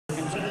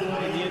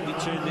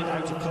turned it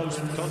out a close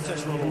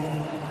contest,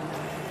 Ronald.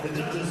 The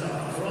judges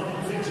are from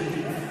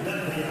Fiji,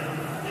 Latvia,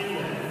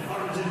 England,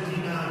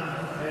 Argentina,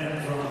 and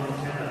from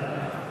Canada.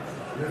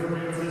 The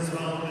winner of this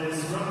round is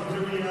from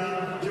Korea,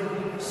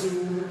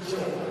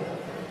 SHAKHSUVARLY.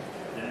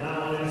 And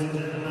now, ladies and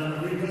gentlemen,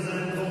 we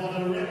present for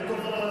the red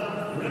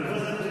corner,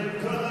 representing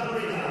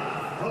Colombia,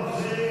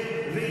 Jorge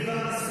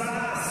VIVAS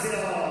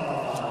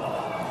Palacios.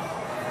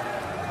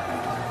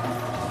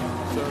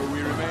 So we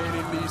remain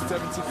in the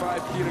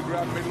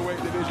 75-kilogram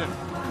middleweight division.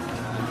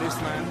 And this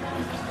man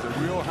is a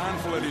real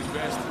handful at his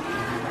best.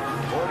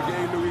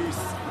 Jorge Luis.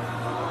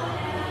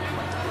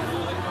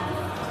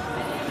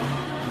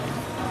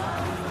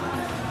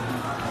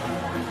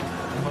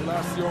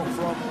 Palacios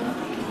from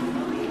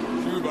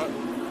Cuba.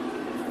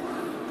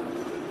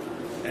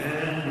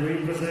 And we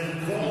present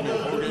for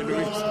Jorge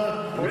Luis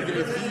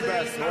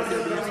Vivas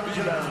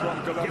from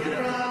Colombia,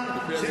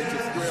 preparing to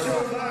square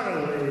off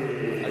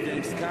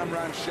against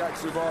Kamran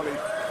SHAKHSUVARLY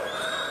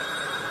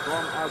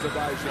from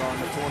Azerbaijan,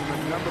 the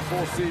tournament number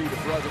 4 seed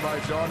for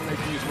Azerbaijan,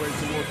 making his way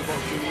towards the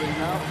boxing ring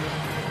now.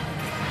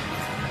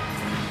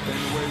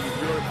 Staying away with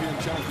European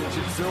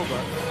Championship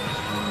silver.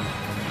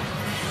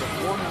 But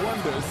one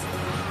wonders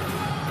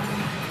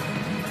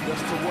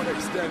just to what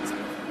extent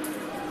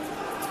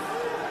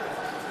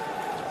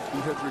he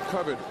has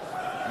recovered,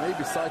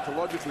 maybe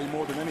psychologically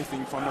more than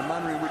anything, from the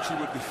manner in which he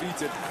was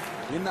defeated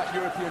in that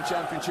European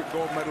Championship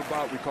gold medal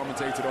bout we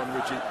commentated on,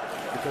 Richie,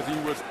 because he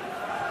was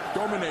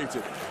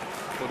dominated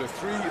for the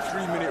 3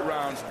 3-minute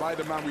rounds by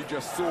the man we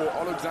just saw,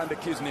 Alexander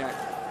Kisniak.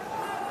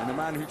 And the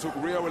man who took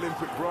Rio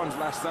Olympic bronze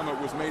last summer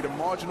was made a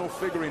marginal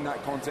figure in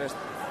that contest,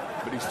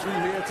 but he's through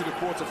here to the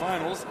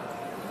quarterfinals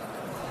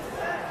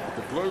of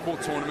the global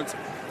tournament,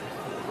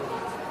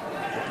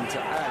 looking to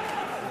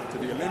add to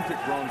the Olympic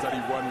bronze that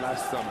he won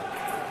last summer.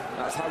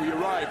 That's how he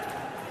arrived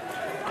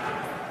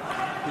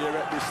here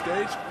at this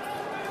stage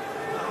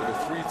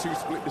with a 3-2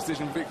 split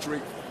decision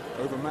victory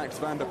over Max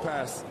van der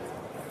Pas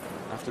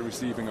after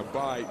receiving a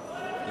bye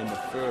in the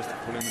first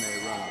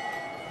preliminary round.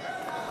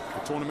 The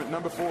tournament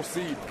number 4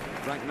 seed,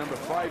 ranked number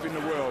 5 in the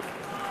world,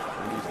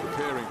 and he's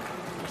preparing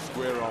to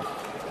square off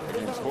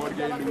against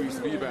Jorge Luis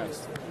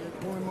Vivas,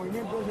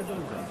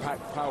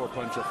 packed power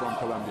puncher from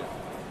Colombia.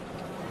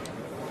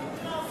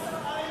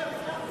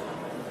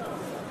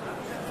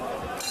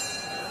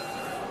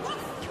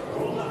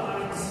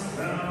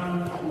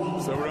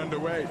 So we're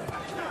underway.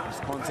 This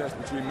contest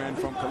between men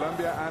from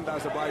Colombia and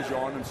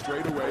Azerbaijan, and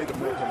straight away the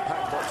more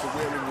compact boxer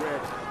wearing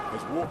red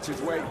has walked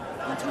his way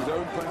into his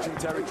own punching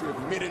territory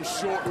of mid and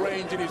short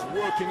range, and is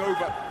working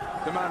over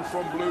the man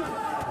from blue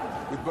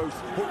with both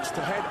hooks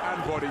to head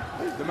and body.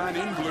 The man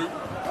in blue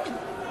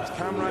is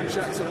Kamran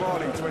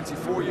SHAKHSUVARLY,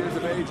 24 years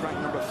of age,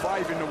 ranked number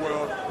 5 in the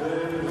world,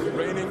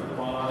 reigning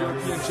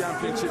European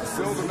Championship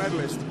silver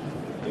medalist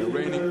and a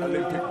reigning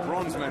Olympic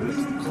bronze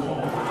medalist.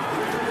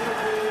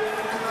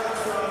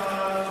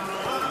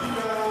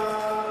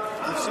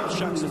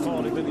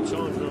 SHAKHSUVARLY many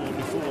times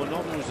before, and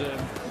others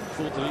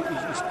thought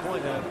that he's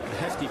quite a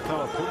hefty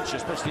power puncher,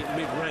 especially at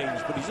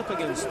mid-range, but he's up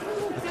against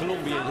the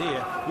Colombian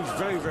here, who's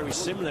very, very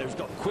similar. He's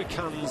got quick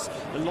hands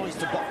and likes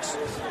to box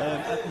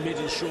at mid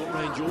and short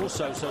range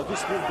also, so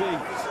this will be,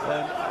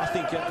 I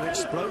think, an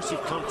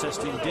explosive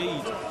contest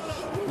indeed,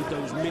 with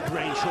those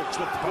mid-range hooks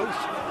that both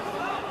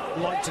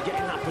like to get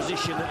in that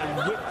position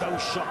and whip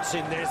those shots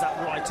in. There's that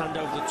right hand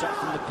over the top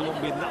from the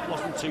Colombian. That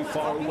wasn't too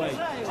far away.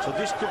 So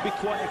this could be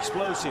quite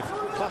explosive.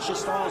 Clash of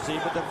styles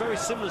here, but they're very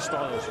similar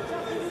styles.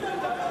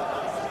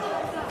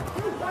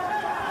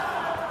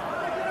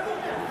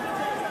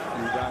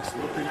 Vivas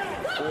looking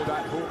for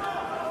that hook.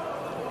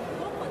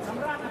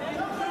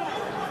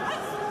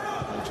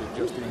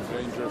 Just in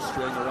danger of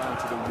straying around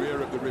to the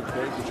rear of the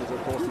ribcage, which is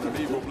of course an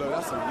illegal blow.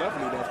 That's a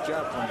lovely left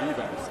jab from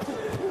Vivas.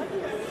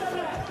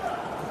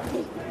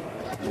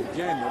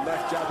 Again, the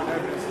left jab in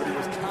evidence, but he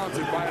was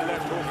countered by a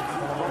left hook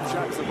from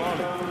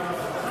SHAKHSUVARLY.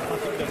 I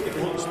think that the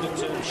points that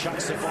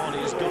SHAKHSUVARLY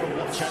has got to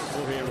watch out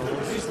for here.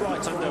 His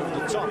right hand over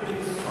the top.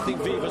 I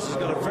think Vivas has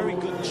got a very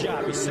good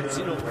jab. He sets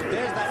it up.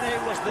 There's that air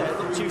was there,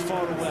 not too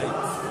far away.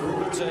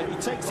 But he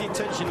takes the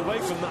attention away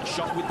from that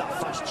shot with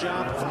that fast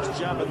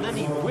jab, and then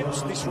he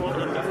whips this right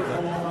hand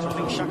over. So I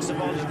think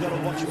SHAKHSUVARLY's got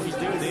to watch what he's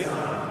doing here.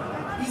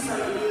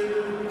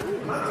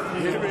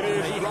 Here it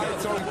is,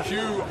 right on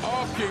cue,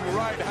 arcing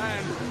right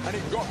hand, and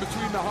it got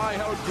between the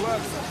high-held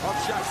gloves of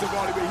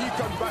SHAKHSUVARLY, but he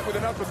comes back with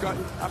an uppercut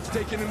after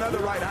taking another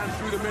right hand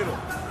through the middle.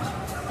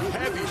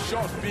 Heavy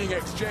shots being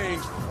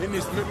exchanged in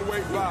this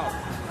middleweight bout.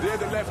 There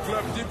the left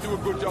glove did do a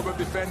good job of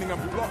defending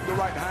and blocked the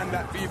right hand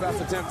that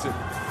Vivas attempted.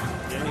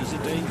 Yeah, he's a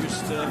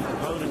dangerous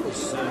opponent,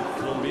 this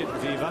Colombian,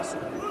 Vivas.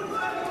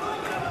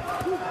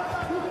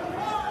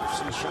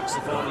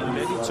 SHAKHSUVARLY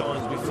many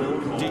times before,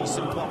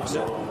 decent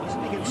boxer. He's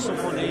against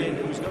someone here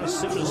who's got a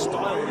similar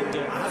style and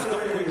has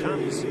got quick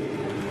hands.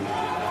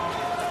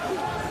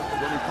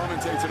 When we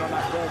commentated on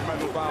that gold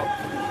medal bout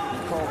in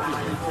Kharkiv,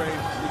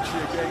 Ukraine, which he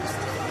against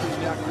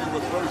Kisniak, we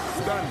were both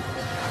stunned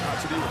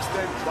to the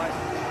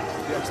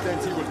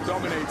extent he was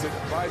dominated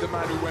by the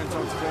man who went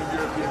on to claim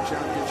European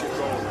Championship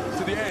gold.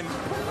 To the end,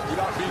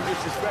 without without being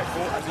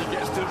disrespectful, as he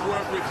gets to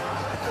work with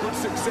good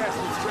success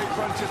with straight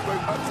punches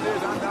both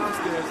upstairs and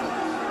downstairs.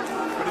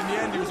 But in the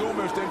end, he was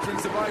almost entering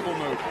survival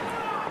mode.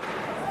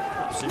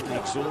 Absolutely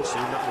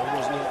exhausting, that one,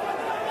 wasn't it?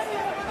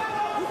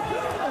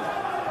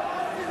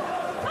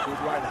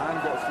 Good right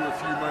hand got through a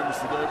few moments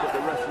ago, but the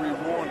referee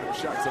warned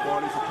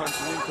SHAKHSUVARLY for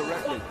punching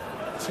incorrectly.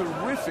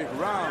 Terrific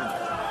round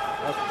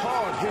of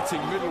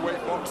hard-hitting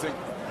middleweight boxing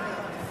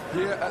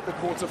here at the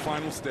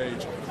quarter-final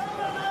stage.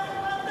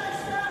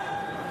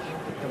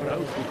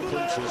 Both good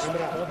punches,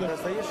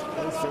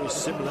 both very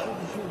similar.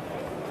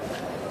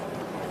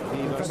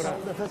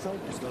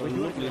 He's got a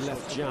lovely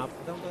left jab.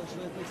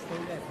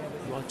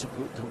 Right to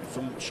put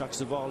from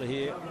SHAKHSUVARLY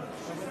here.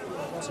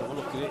 Let's have a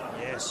look at it.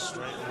 Yes,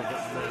 straight on the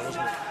button there,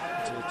 wasn't it?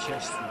 To the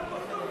chest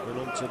and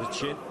onto the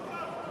chin.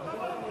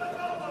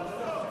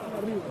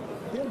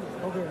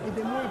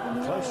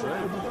 Close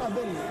round.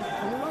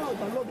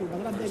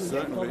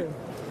 Certainly.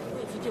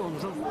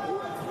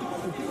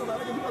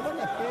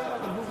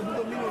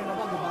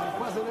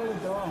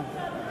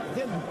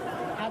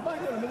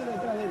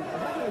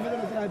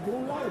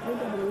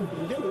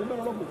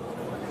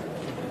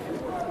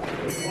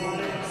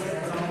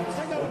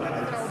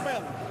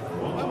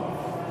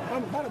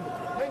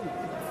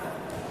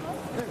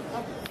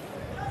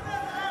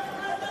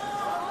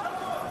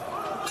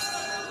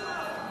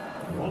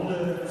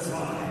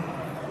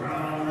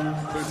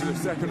 Into the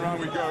second round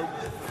we go.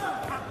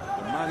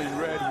 The man in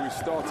red who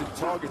started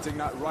targeting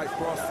that right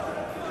cross.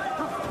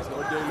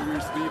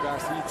 Luis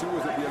Vivas, he too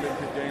was at the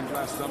Olympic Games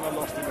last summer,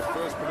 lost in the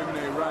first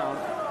preliminary round.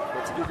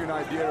 But to give you an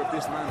idea of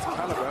this man's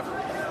caliber,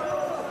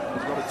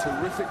 he's got a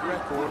terrific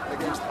record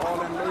against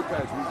Arlen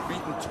Lopez, who's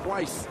beaten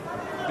twice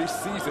this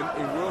season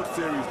in World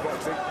Series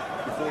boxing,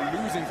 before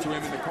losing to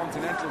him in the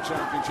Continental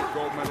Championship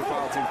gold medal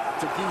bouting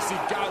to Gisi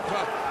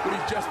Galpa, but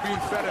he's just been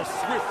fed a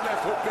swift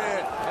left hook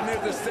there, and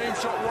there's the same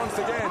shot once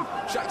again.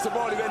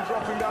 SHAKHSUVARLY then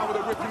dropping down with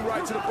a whipping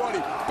right to the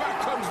body.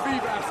 Back comes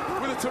Vivas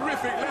with a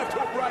terrific left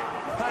hook right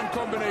hand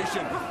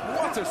combination.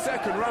 What a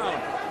second round.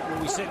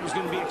 Well, we said it was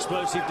going to be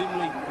explosive, didn't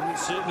we? And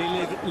it's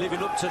certainly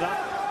living up to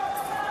that.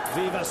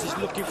 Vivas is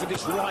looking for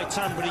this right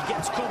hand, but he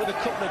gets caught with a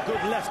couple of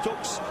good left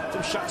hooks from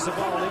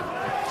SHAKHSUVARLY.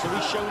 So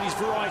he's shown his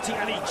variety,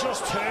 and he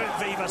just hurt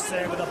Vivas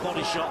there with a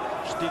body shot.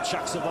 Just did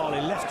SHAKHSUVARLY.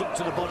 Left hook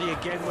to the body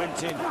again,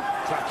 went in.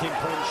 Cracking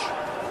punch.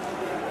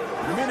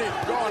 Minute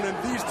gone, and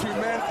these two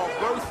men are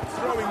both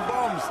throwing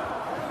bombs.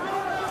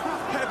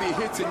 Heavy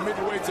hitting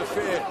middleweight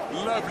affair.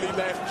 Lovely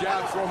left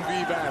jab from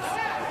Vivas.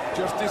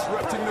 Just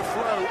disrupting the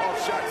flow of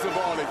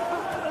SHAKHSUVARLY.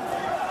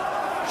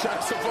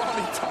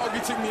 SHAKHSUVARLY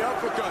targeting the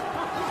uppercut.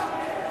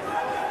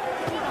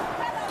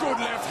 Good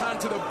left hand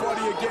to the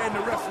body again.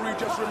 The referee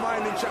just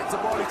reminding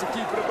SHAKHSUVARLY to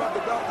keep it above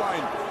the belt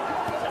line.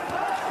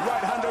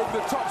 Right hand over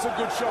the top's a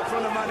good shot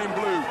from the man in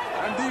blue.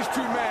 And these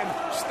two men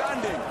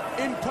standing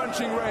in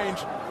punching range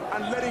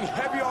and letting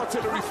heavy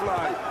artillery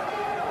fly.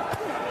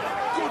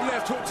 Good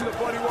left hook to the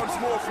body once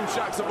more from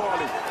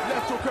SHAKHSUVARLY.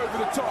 Left hook over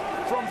the top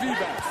from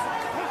Vivas.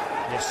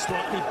 Yes,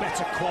 slightly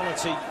better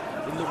quality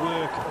in the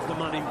work of the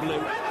man in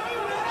blue.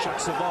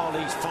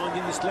 SHAKHSUVARLY's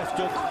finding this left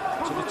hook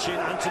to the chin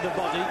and to the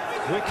body.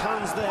 Quick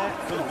hands there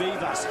from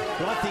Vivas.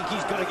 But I think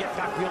he's got to get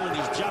back behind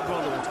his jab,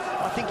 Ronald.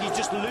 I think he's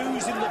just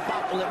losing the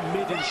battle at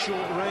mid and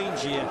short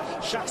range here.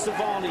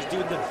 SHAKHSUVARLY's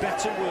doing the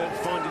better work,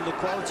 finding the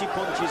quality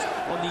punches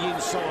on the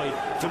inside.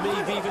 For me,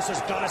 Vivas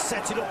has got to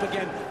set it up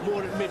again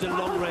more at mid and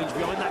long range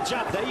behind that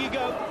jab. There you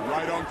go.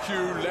 Right on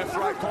cue,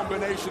 left-right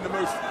combination, the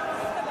most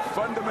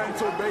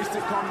fundamental,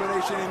 basic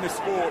combination in the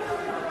sport.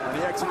 And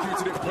he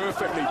executed it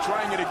perfectly,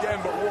 trying it again,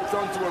 but walked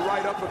onto a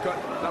right uppercut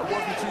that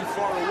wasn't too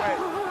far away.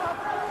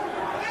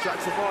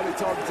 SHAKHSUVARLY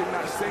targeting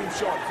that same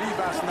shot.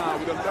 Vivas now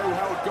with a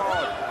low-held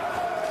guard.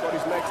 Got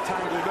his legs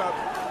tangled up.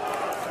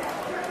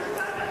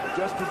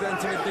 Just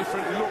presenting a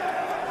different look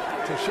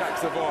to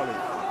SHAKHSUVARLY.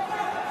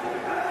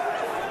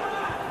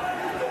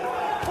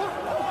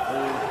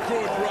 Oh,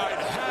 good right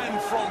hand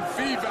from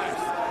Vivas,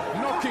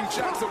 knocking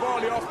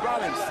SHAKHSUVARLY off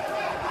balance.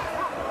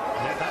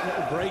 Yeah, that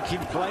little break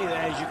in play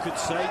there, as you could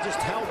say, just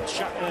helped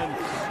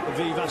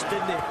Vivas,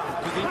 didn't it?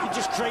 Because he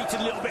just created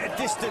a little bit of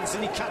distance,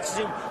 and he catches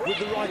him with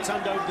the right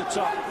hand over the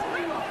top.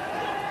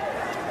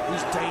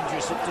 He's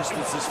dangerous at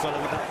distance, this fellow,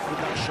 with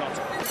that shot.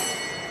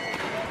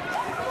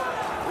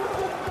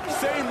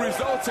 Same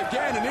result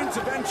again, an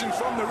intervention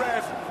from the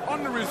ref.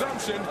 On the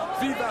resumption,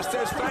 Vivas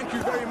says thank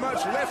you very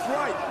much,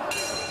 left-right.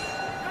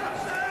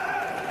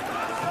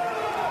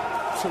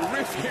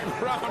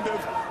 Terrific round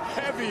of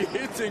heavy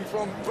hitting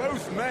from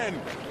both men.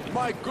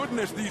 My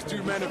goodness, these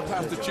two men have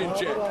passed the chin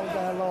check.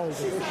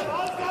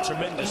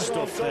 Tremendous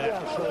stuff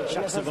there.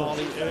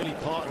 SHAKHSUVARLY, early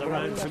part of the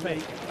round for me.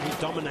 He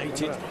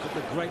dominated. Got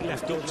the great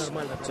left hooks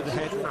to the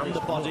head and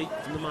the body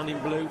from the man in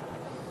blue.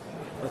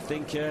 I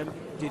think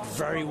did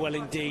very well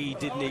indeed,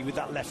 didn't he, with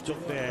that left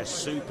hook there.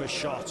 Super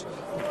shot.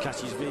 He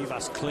catches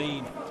Vivas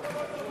clean.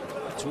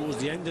 Towards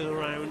the end of the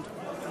round,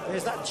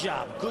 there's that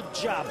jab. Good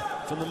jab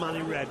from the man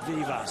in red,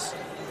 Vivas.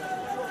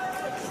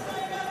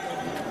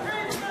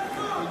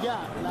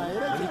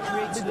 When he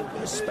creates a little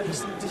bit of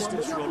space and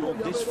distance, Ronald,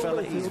 this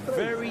fella is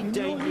very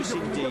dangerous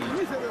indeed.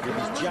 with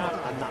his jab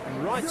and that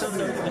right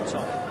hand over the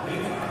top.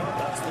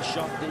 That's the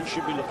shot that he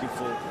should be looking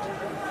for.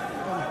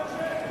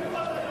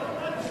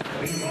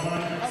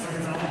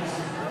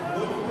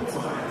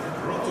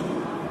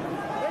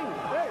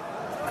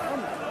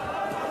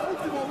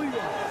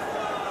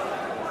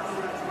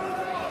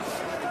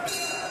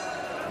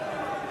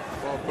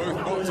 Well, both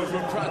boxers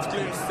were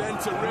practically in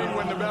centre ring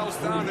when the bell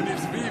sounded, and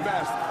it's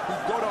Vivas who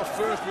got off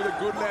first with a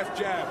good left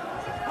jab.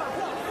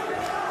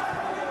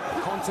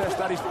 A contest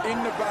that is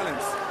in the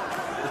balance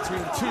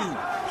between two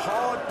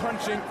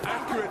hard-punching,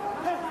 accurate,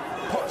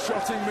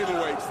 pot-shotting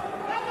middleweights.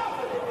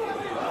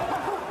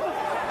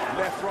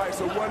 Left-right's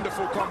a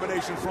wonderful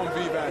combination from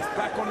Vivas.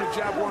 Back on the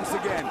jab once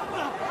again.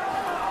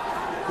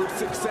 Good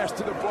success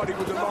to the body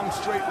with the long,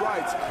 straight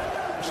right.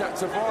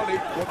 SHAKHSUVARLY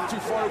wasn't too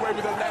far away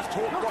with a left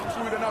hook, got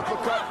through with an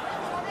uppercut.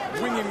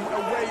 Winging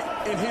away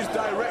in his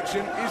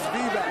direction is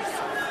Vivas.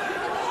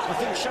 I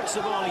think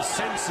SHAKHSUVARLY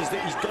senses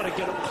that he's got to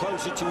get up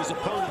closer to his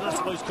opponent.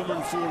 That's why he's come and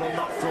fall on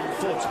that front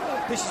foot.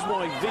 This is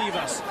why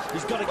Vivas,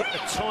 he's got to get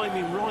the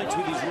timing right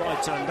with his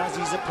right hand as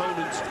his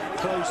opponent's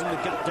closing the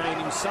gap down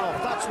himself.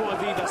 That's why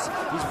Vivas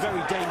is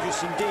very dangerous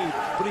indeed.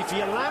 But if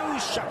he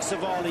allows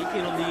SHAKHSUVARLY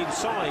in on the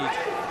inside,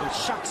 then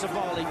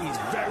SHAKHSUVARLY is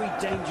very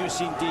dangerous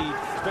indeed,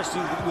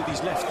 especially with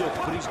his left hook.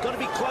 But he's got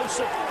to be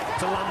closer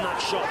to land that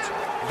shot.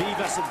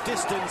 Vivas at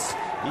distance,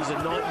 he's a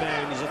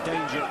nightmare and he's a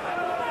danger.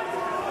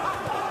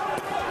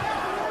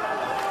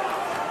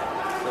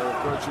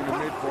 Approaching the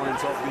midpoint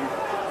of the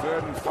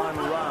third and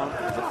final round.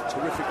 It was a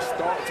terrific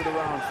start to the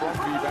round from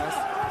Vivas.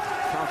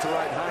 Counter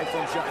right high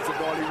from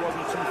SHAKHSUVARLY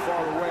wasn't too far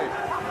away.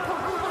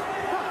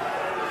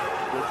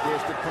 Good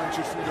burst of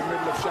punches through the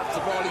middle of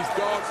SHAKHSUVARLY's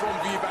guard from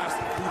Vivas,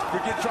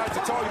 who tried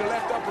to target a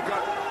left uppercut,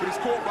 but is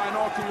caught by an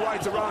arcing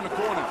right around the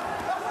corner.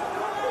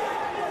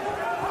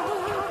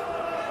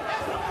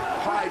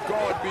 High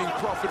guard being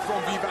proffered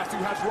from Vivas, who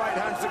has right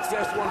hand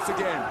success once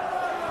again.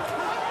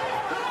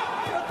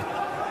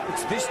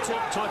 It's this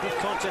type of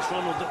contest,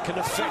 Ronald, that can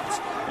affect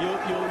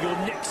your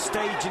next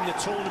stage in the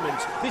tournament.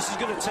 This is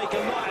going to take a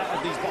lot out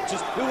of these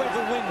boxers.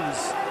 Whoever wins,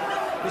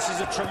 this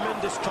is a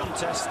tremendous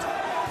contest,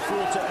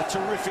 fought at a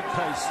terrific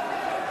pace.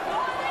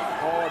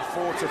 Hard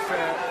fought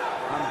affair,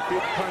 and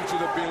big punches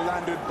have been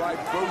landed by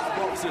both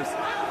boxers.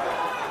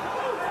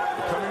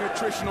 Becoming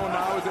attritional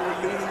now as they were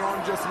leaning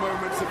on just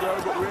moments ago,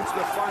 but we're into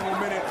the final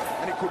minute,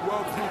 and it could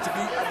well prove to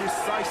be a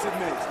decisive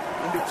minute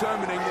in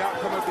determining the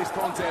outcome of this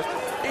contest,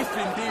 if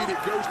indeed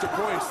it goes to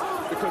points,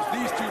 because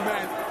these two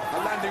men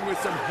are landing with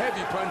some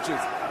heavy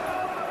punches.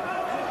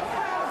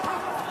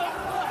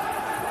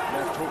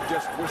 Left hook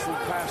just whistled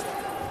past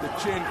the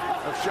chin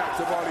of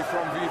SHAKHSUVARLY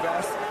from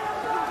Vivas.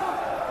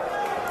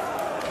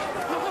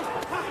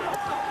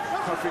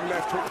 Cuffing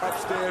left hook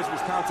upstairs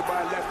was countered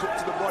by a left hook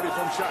to the body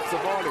from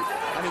SHAKHSUVARLY.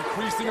 And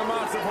increasing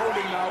amounts of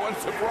holding now,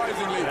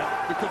 unsurprisingly,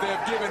 because they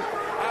have given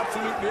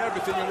absolutely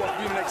everything in what's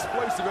been an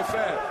explosive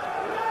affair.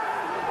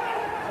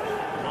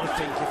 I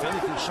think, if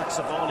anything,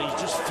 SHAKHSUVARLY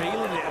is just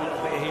feeling it a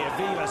little bit here.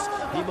 Vivas,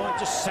 he might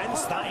just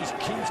sense that he's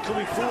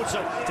coming forward,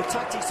 so the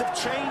tactics have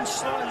changed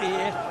slightly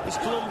here. This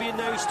Colombian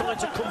now is starting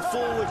to come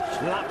forward,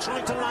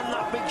 trying to land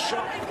that big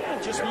shot.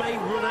 Just may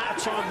run out of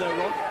time though,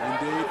 Ron.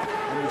 Indeed,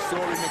 and we saw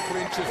in the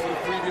clinches for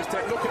the previous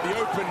tech. Look at the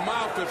open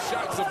mouth of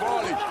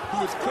SHAKHSUVARLY, who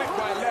was clipped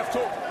by a left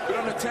hook, but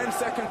on a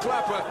 10-second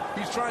clapper,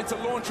 he's trying to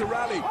launch a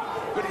rally.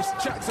 But it's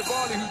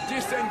SHAKHSUVARLY who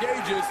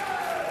disengages.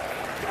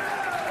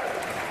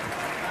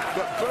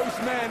 But both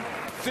men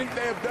think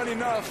they have done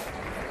enough.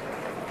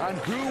 And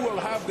who will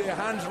have their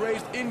hands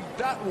raised in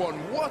that one?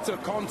 What a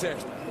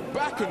contest.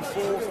 Back and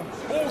forth,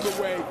 all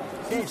the way.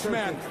 Each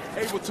man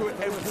able to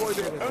employ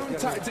their own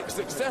tactics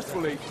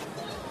successfully.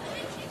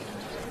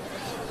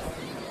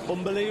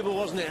 Unbelievable,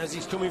 wasn't it, as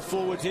he's coming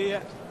forward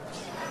here.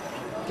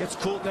 Gets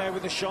caught there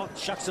with a shot,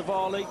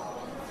 SHAKHSUVARLY.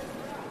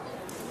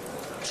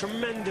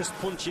 Tremendous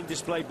punching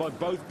displayed by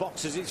both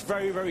boxers. It's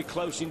very, very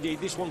close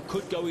indeed. This one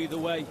could go either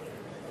way.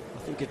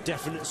 I think a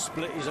definite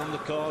split is on the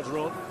cards,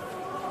 Ron.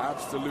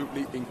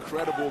 Absolutely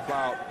incredible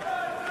bout.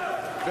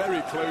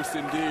 Very close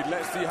indeed.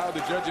 Let's see how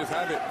the judges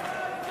have it.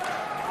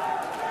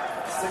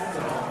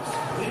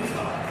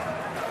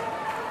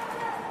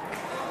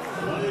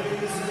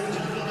 Ladies and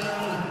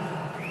gentlemen,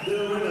 the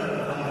winner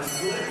by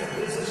split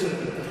decision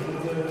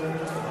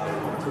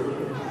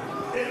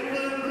in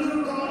the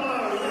blue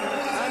corner.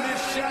 And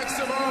it's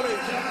SHAKHSUVARLY.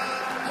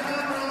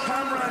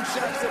 Kamran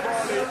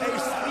SHAKHSUVARLY, a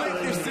split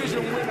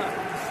decision winner.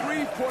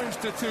 3 points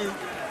to 2.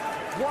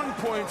 1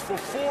 point for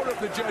 4 of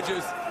the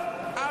judges.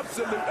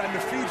 Absolute, and the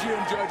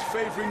Fijian judge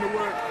favouring the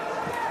work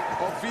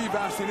of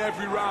Vivas in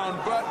every round,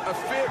 but a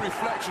fair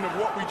reflection of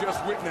what we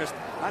just witnessed.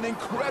 An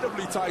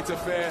incredibly tight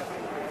affair,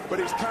 but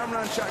it's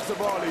Kamran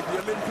SHAKHSUVARLY,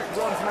 the Olympic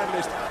bronze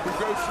medalist, who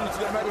goes through to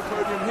the medal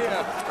podium here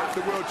at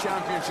the World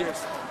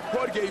Championships.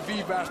 Jorge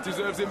Vivas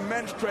deserves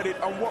immense credit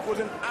on what was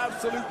an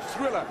absolute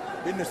thriller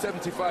in the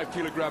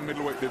 75-kilogram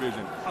middleweight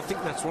division. I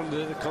think that's one of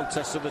the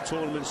contests of the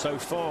tournament so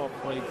far.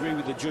 I agree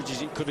with the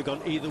judges, it could have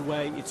gone either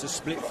way. It's a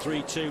split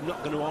 3-2,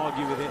 not going to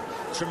argue with it.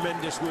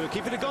 Tremendous work.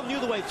 If it had gone the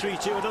other way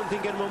 3-2, I don't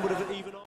think anyone would have even...